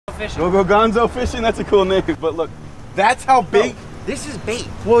fishing. Go Gonzo fishing. That's a cool name. But look, that's how big. No, this is bait.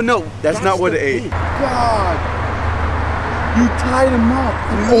 Well, no, that's not what it ate. God, you tied him up.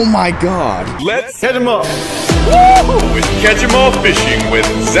 Oh my God. Let's catch him up. Woo! With Catch 'em All Fishing with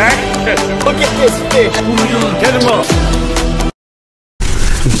Zak Catchem. Look at this fish. Catch 'em up.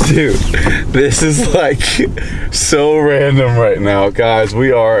 Dude, this is like so random right now, guys.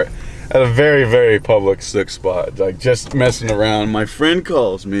 We are at a very, very public snook spot, like just messing around. My friend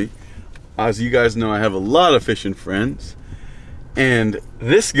calls me. As you guys know, I have a lot of fishing friends, and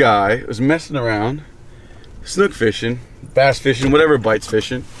this guy was messing around, snook fishing, bass fishing, whatever bites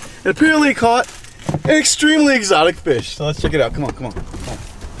fishing, and apparently he caught an extremely exotic fish. So let's check it out. Come on, come on, come on.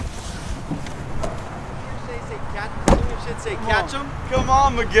 Say catch him. Come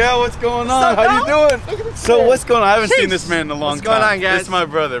on, Miguel, what's going on? How you doing? So what's going on? I haven't seen this man in a long time. What's going on, guys? It's my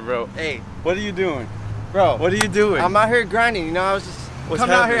brother, bro. Hey. What are you doing? Bro. What are you doing? I'm out here grinding, you know, I was just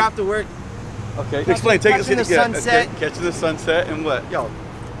coming out here after work. Okay. Explain, take us catching the sunset. Okay. Catching the sunset and what? Yo,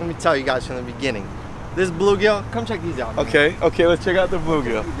 let me tell you guys from the beginning. This bluegill, come check these out. Man. Okay, okay, let's check out the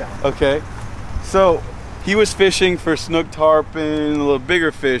bluegill. Okay. So he was fishing for snook tarpon, a little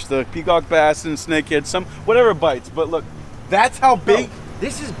bigger fish, the peacock bass and snakehead, some whatever bites, but look. That's how big. No,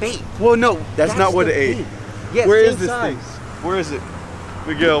 this is bait. Well, no, that's not what it ate. Yes, where is this size. thing? Where is it?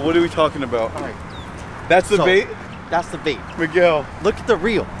 Miguel, what are we talking about? All right. That's the bait? That's the bait. Miguel. Look at the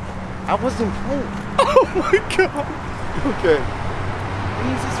reel. I wasn't playing. Oh my God. Okay. I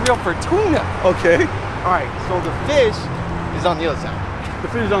use this reel for tuna. Okay. All right, so the fish is on the other side. The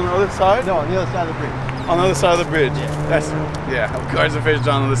fish is on the other side? No, on the other side of the bridge. On the other side of the bridge? Yeah. Yeah, of course the fish is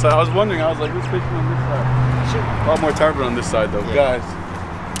on the other side. I was wondering, I was like, who's fishing on this side? A lot more tarpon on this side though, guys.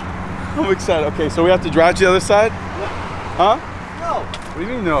 I'm excited. Okay, so we have to drive to the other side? Huh? No. What do you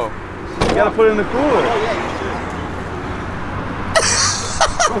mean no? You gotta put it in the cooler. Oh yeah, you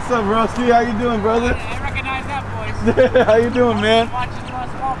should. What's up, Rusty? How you doing, brother? I recognize that voice. How you doing, man? Watching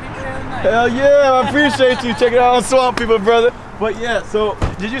Swamp People the other night. Hell yeah, I appreciate you. Check it out on Swamp People, brother. But yeah, so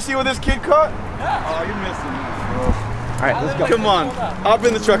did you see what this kid caught? Yeah. Oh, you're missing me, bro. All right, let's go. Come on, hop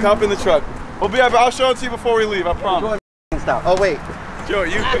in the truck. Hop in the truck. We'll be. I'll show it to you before we leave. I promise. Oh wait. Joe,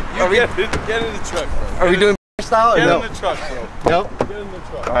 you get in the truck, bro. Are we doing style or Get no? in the truck, bro. No. Get in the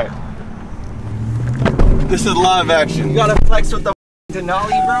truck. All right. This is live action. You gotta flex with the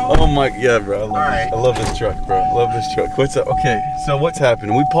Denali, bro. Oh my, yeah, bro. I love this truck, bro. I love this truck. What's up? Okay, so what's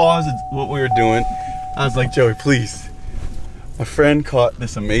happening? We paused what we were doing. I was like, Joey, please. My friend caught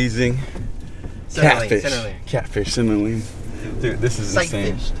this amazing catfish. Catfish, Centerline. Dude, this is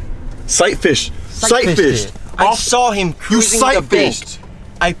insane. Sight fished. Sight fished. I saw him cruising the bank.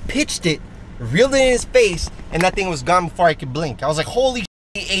 I pitched it, reeled it in his face, and that thing was gone before I could blink. I was like, holy shit,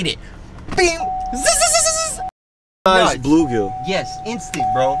 he ate it. Bing! Nice bluegill. Yes, instant,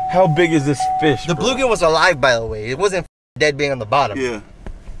 bro. How big is this fish, The bluegill was alive, by the way. It wasn't dead being on the bottom. Yeah.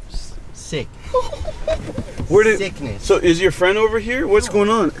 Sick. Sickness. So is your friend over here? What's going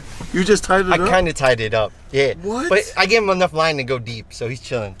on? You just tied it up? I kind of tied it up. Yeah. What? But I gave him enough line to go deep, so he's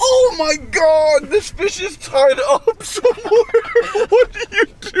chilling. Oh my God! This fish is tied up somewhere. What are you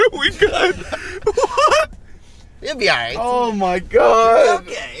doing, guys? What? It'll be alright. Oh my God!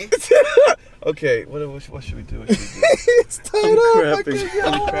 Okay. Okay. What should we do? It's tied I'm up. crapping.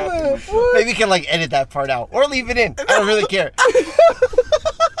 I'm crapping. Maybe we can like edit that part out or leave it in. I don't really care.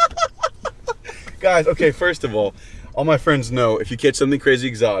 Guys, okay. First of all my friends know if you catch something crazy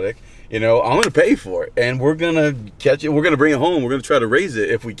exotic, you know, I'm gonna pay for it, and we're gonna catch it. We're gonna bring it home. We're gonna try to raise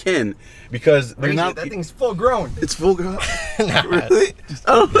it if we can, because they're not. That thing's full grown. It's full grown. Nah, really?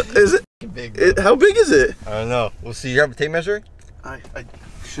 I don't know. Is it? Big, How big is it? I don't know. We'll see. You have a tape measure? I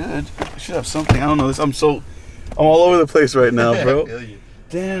should have something. I don't know. I'm all over the place right now, bro.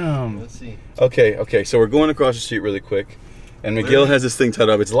 Damn. Let's see. Okay. So we're going across the street really quick, and Miguel has this thing tied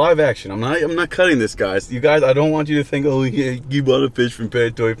up. It's live action. I'm not cutting this, guys. You guys, I don't want you to think, oh yeah, you bought a fish from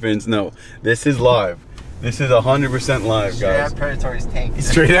Predatory Fins. No, this is live. This is 100% live, Straight guys. out Predatory's tank.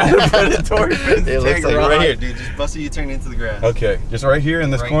 Straight out of Predatory Fins. It looks like right here, dude. Just bust a U-turn into the grass. Okay, just right here in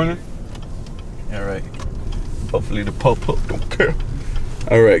this corner. Here. All right. Hopefully the pop-up don't care.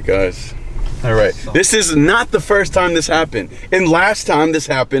 All right, guys. All right. This is not the first time this happened. And last time this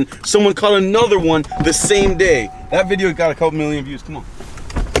happened, someone caught another one the same day. That video got a couple million views. Come on.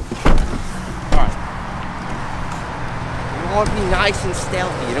 All right. You want to be nice and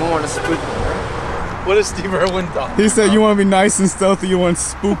stealthy. You don't want to spook them, right? What is Steve Irwin talking? He said you want to be nice and stealthy, you want to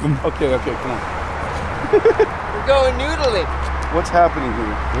spook them. Okay, come on. We're going noodling. What's happening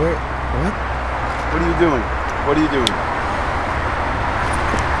here? What? What are you doing? What are you doing?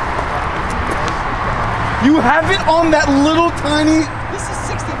 You have it on that little tiny... This is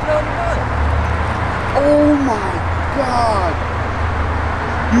 60 kilo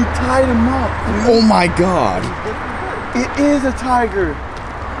tied him up. Oh my god. It is a tiger.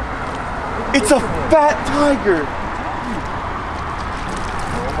 It's a fat tiger.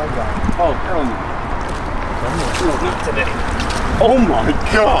 Oh my god. Oh, hell no. No, not today. Oh my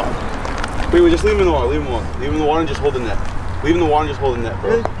god. Wait, just leave him in the water. Leave him in the water. Leave him in the water and just hold the net. Leave him in the water and just hold the net, bro.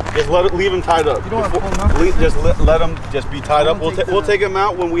 Really? Just leave him tied up. You don't want to pull him out? Just let him just be tied up. We'll take him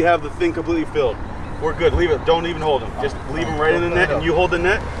out when we have the thing completely filled. We're good. Leave it. Don't even hold him. Just leave him right in the net, and you hold the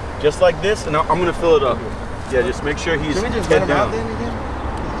net just like this, and I'm gonna fill it up. Yeah, just make sure he's Can we just head let him down. out then again?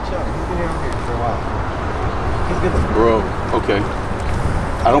 He's chill. He's been out here for a while. He's good. Bro, okay.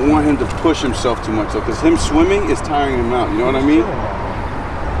 I don't want him to push himself too much though, because him swimming is tiring him out. You know what I mean?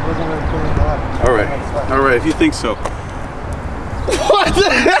 All right, if you think so. What the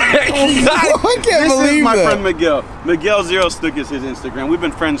heck? I can't This believe is my that. friend Miguel. Miguel Zero Snook is his Instagram. We've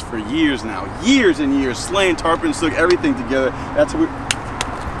been friends for years now. Years and years. Slaying tarpon, snook, everything together. That's what we...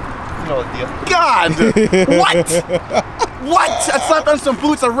 You know the deal. God! What? What? I slapped on some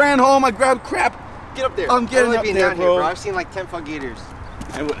boots. I ran home. I grabbed crap. Get up there. I'm getting up being there, down bro. Here, I've seen like 10 fuck gators.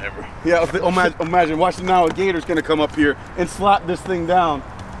 And whatever. Yeah, imagine. Watch now. A gator's gonna come up here and slap this thing down.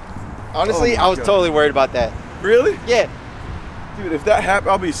 Honestly, Oh my I was God. totally worried about that. Really? Yeah. Dude, if that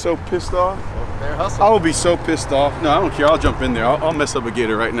happened, I'll be so pissed off. They're hustling. I will be so pissed off. No, I don't care. I'll jump in there. I'll mess up a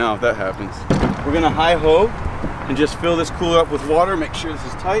gator right now if that happens. We're gonna hi-ho and just fill this cooler up with water. Make sure this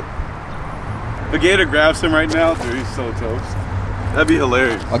is tight. The gator grabs him right now. Dude, he's so toast. That'd be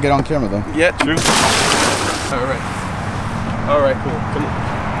hilarious. I'll get on camera though. Yeah, true. All right. All right, cool. Come on.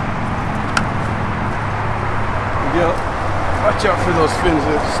 Miguel, watch out for those fins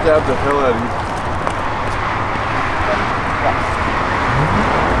that stab the hell out of you.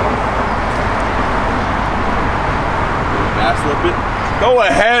 Bass a little bit. Go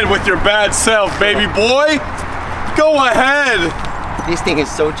ahead with your bad self, baby boy. Go ahead. This thing is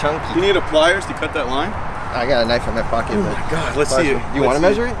so chunky. You need a pliers to cut that line? I got a knife in my pocket. Oh my God, let's see it. You want to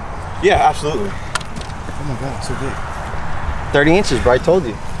measure it? Yeah, absolutely. Oh my god, it's so big. 30 inches, bro. I told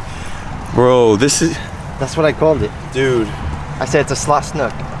you. Bro, this is, That's what I called it. dude, I said it's a slot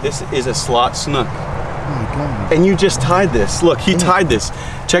snook. this is a slot snook. Oh my god. And you just tied this. Look, he tied this.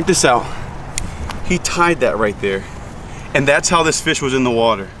 Check this out. He tied that right there. And that's how this fish was in the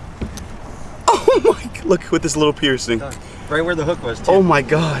water. Oh my God, look with this little piercing. Right where the hook was, too. Oh my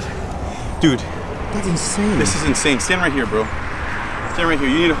God. Dude, That's insane. this is insane. Stand right here, bro. Stand right here.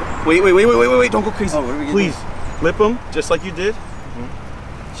 You need to, wait. Don't go crazy. Oh, what are we gonna Please, lip him just like you did. Should I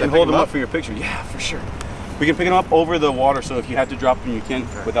And pick hold him him up up? for your picture. Yeah, for sure. We can pick him up over the water, so if you have to drop him, you can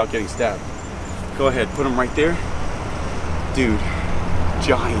without getting stabbed. Go ahead, put him right there. Dude,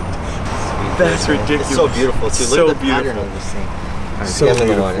 giant. That's ridiculous. It's so beautiful, too. So Look at the pattern beautiful. of this thing. Alright, So get him in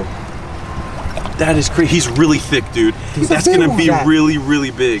the beautiful. water. That is crazy. He's really thick, dude. That's big gonna one. be That- really, really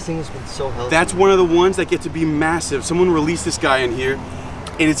big. This thing has been so healthy. That's one of the ones that get to be massive. Someone released this guy in here,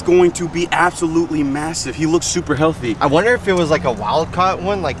 and it's going to be absolutely massive. He looks super healthy. I wonder if it was like a wild caught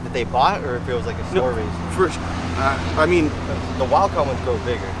one, like that they bought, or if it was like a store raised. First, I mean, The wild caught ones go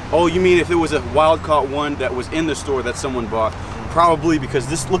bigger. oh, you mean if it was a wild caught one that was in the store that someone bought? Probably, because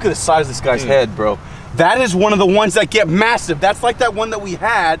this. Look at the size of this guy's head, bro. That is one of the ones that get massive. That's like that one that we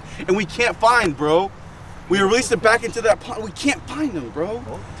had and we can't find, bro. We released it back into that pond. We can't find them, bro.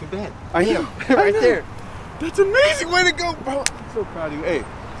 Well, too bad. I know. Right there. That's amazing. Way to go, bro. I'm so proud of you. Hey,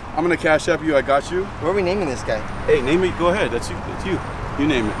 I'm gonna cash up you. I got you. What are we naming this guy? Hey, name it. Go ahead. That's you. That's you. You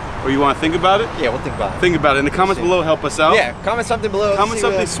name it. Or you want to think about it? Yeah, we'll think about it. Think about it. In the comments below, help us out. Yeah, comment something below. Comment see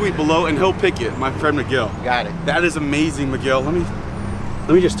something what- sweet below, and he'll pick it. My friend Miguel. Got it. That is amazing, Miguel. Let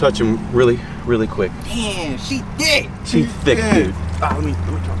me just touch him really quick. Damn, she did. She's thick, dude. Let me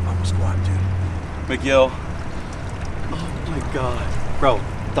drop my squat, dude. Miguel. Oh my God. Bro,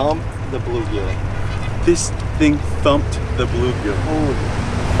 thumb the bluegill. This thing thumped the bluegill.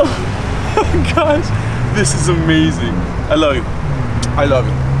 Oh. Guys, this is amazing. I love you. I love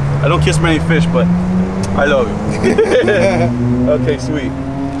you. I don't kiss many fish, but I love you. Okay, sweet.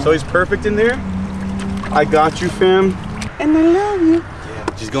 So he's perfect in there. I got you, fam. And I love you.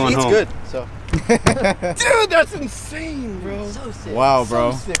 Yeah. She's going It's home. good, so. Dude, that's insane, bro. So sick. Wow,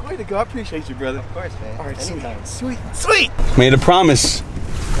 bro. So sick. Way to go. I appreciate you, brother. Of course, man. All right, Anytime. sweet. Made a promise.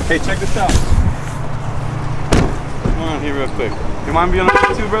 Hey, check this out. Come on here real quick. You mind being on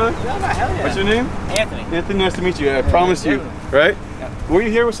the too, brother? Yeah, hell yeah. What's your name? Anthony. Anthony, nice to meet you. I promise you. Right? Were you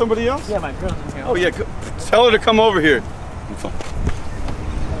here with somebody else? Yeah, my girl's in here. Oh, yeah. Tell her to come over here.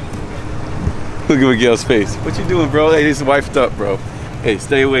 Look at Miguel's face. What you doing, bro? Hey, he's wifed up, bro. Hey,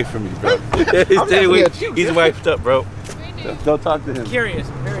 stay away from me, bro. Stay away. He's wifed up, bro. Don't talk to him. Curious,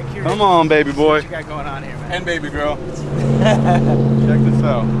 very curious. Come on, baby boy. What you got going on here, man? And baby girl. Check this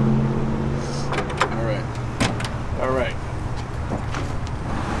out.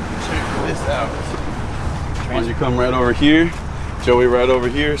 out. Why don't you come right over here? Joey right over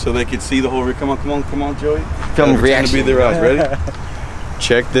here so they can see the whole rig. Come on, Joey. Film reaction. To be their eyes. Ready?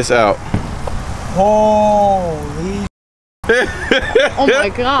 Check this out. Holy. Oh my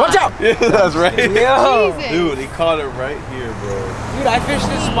god. Watch out! Yeah, that's right. Yo. Jesus. Dude, he caught it right here, bro. Dude, I fish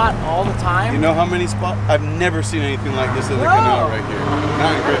this spot all the time. You know how many spots? I've never seen anything like this in the canal right here.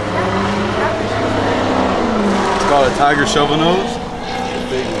 Not in Griffin. It's called a tiger shovelnose.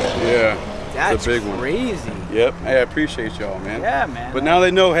 Big one. Yeah. That's a big one. crazy. Yep. Hey, I appreciate y'all, man. Yeah, man. But now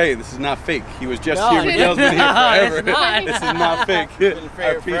they know, hey, this is not fake. He was just No, here. Miguel's been here forever. it's not. This is not fake. I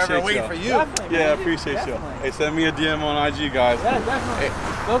appreciate waiting y'all. for you. Definitely, Yeah, I man. appreciate y'all. Definitely. Hey, send me a DM on IG, guys. Yeah, definitely.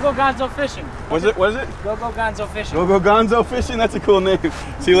 Go Gonzo fishing. Was it? Go Gonzo fishing. Go Gonzo fishing? That's a cool name.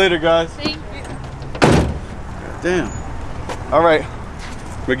 See you later, guys. Thank you. Damn. All right,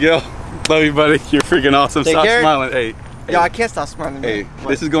 Miguel. Love you, buddy. You're freaking awesome. Take Stop care. smiling. Hey. Yo, I can't stop smiling. Hey, Man.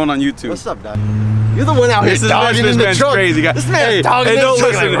 this is going on YouTube. What's up, dog? You're the one out here dogging in the man's truck. crazy guy. This man's dogging hey, in the don't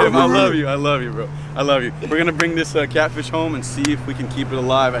truck. listen like, to him. I love you, bro. I love you. We're gonna bring this catfish home and see if we can keep it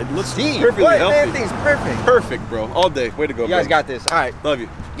alive. It looks perfectly what, healthy. man, thing's perfect. Perfect, bro. All day. Way to go, You guys bro. got this. All right, Love you.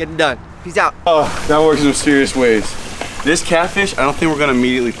 getting done. Peace out. Oh, that works in some serious ways. This catfish, I don't think we're gonna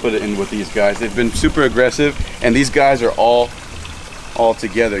immediately put it in with these guys. They've been super aggressive, and these guys are all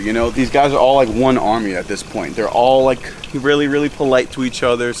together. You know, these guys are all like one army at this point. They're all like really polite to each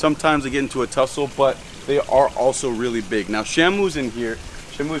other. Sometimes they get into a tussle, but they are also really big. Now Shamu's in here.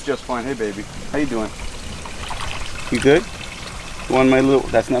 Shamu's just fine. Hey baby, how you doing? You good? You want my little?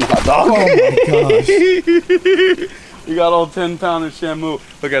 That's not a hot dog. Oh my gosh. You got all 10-pounder Shamu.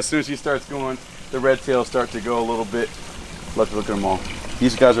 Look, as soon as he starts going, the red tails start to go a little bit. Let's look at them all.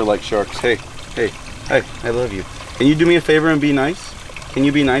 These guys are like sharks. Hey, I love you. Can you do me a favor and be nice? Can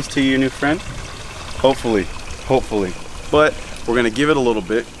you be nice to your new friend? Hopefully. But we're gonna give it a little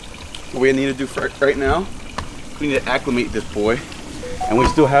bit. What we need to do right now, we need to acclimate this boy. And we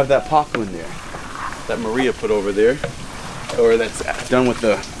still have that pacu in there that Maria put over there, or that's done with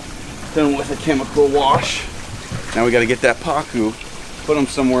the chemical wash. Now we got to get that pacu, put them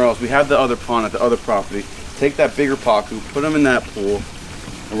somewhere else. We have the other pond at the other property. Take that bigger pacu, put them in that pool,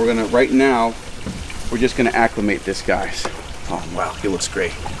 and we're gonna we're just gonna acclimate this, guys. Oh wow, he looks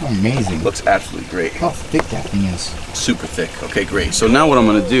great. Amazing. Looks absolutely great. How thick that thing is. Super thick. Okay, great. So now what I'm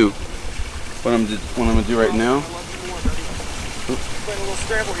gonna do, what I'm gonna do right now.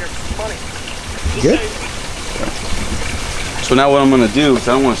 Good? So now what I'm gonna do is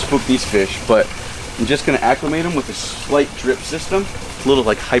I don't want to spook these fish, but I'm just gonna acclimate them with a slight drip system, a little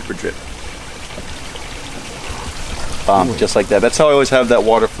like hyper drip. Just like that. That's how I always have that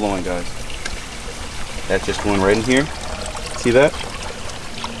water flowing, guys. That's just going right in here. See that?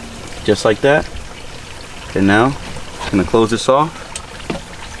 Just like that. And now I'm gonna close this off.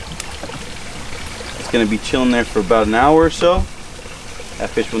 It's gonna be chilling there for about an hour or so.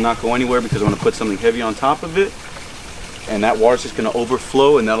 That fish will not go anywhere because I'm gonna put something heavy on top of it. And that water's just gonna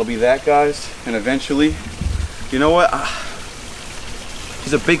overflow, and that'll be that, guys. And eventually, you know what?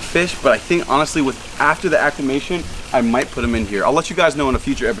 He's a big fish, but I think honestly after the acclimation, I might put him in here. I'll let you guys know in a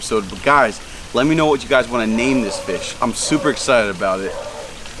future episode, but guys, let me know what you guys want to name this fish. I'm super excited about it.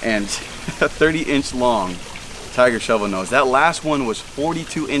 And a 30-inch long tiger shovelnose. That last one was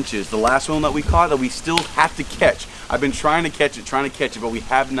 42 inches. The last one that we caught that we still have to catch. I've been trying to catch it, but we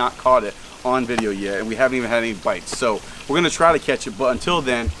have not caught it on video yet, and we haven't even had any bites. So we're gonna try to catch it, but until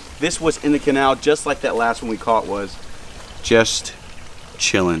then, this was in the canal just like that last one we caught was. Just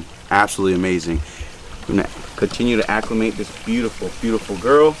chilling. Absolutely amazing. We're gonna continue to acclimate this beautiful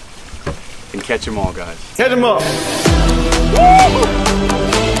girl and catch them all, guys. Catch them up! Woo!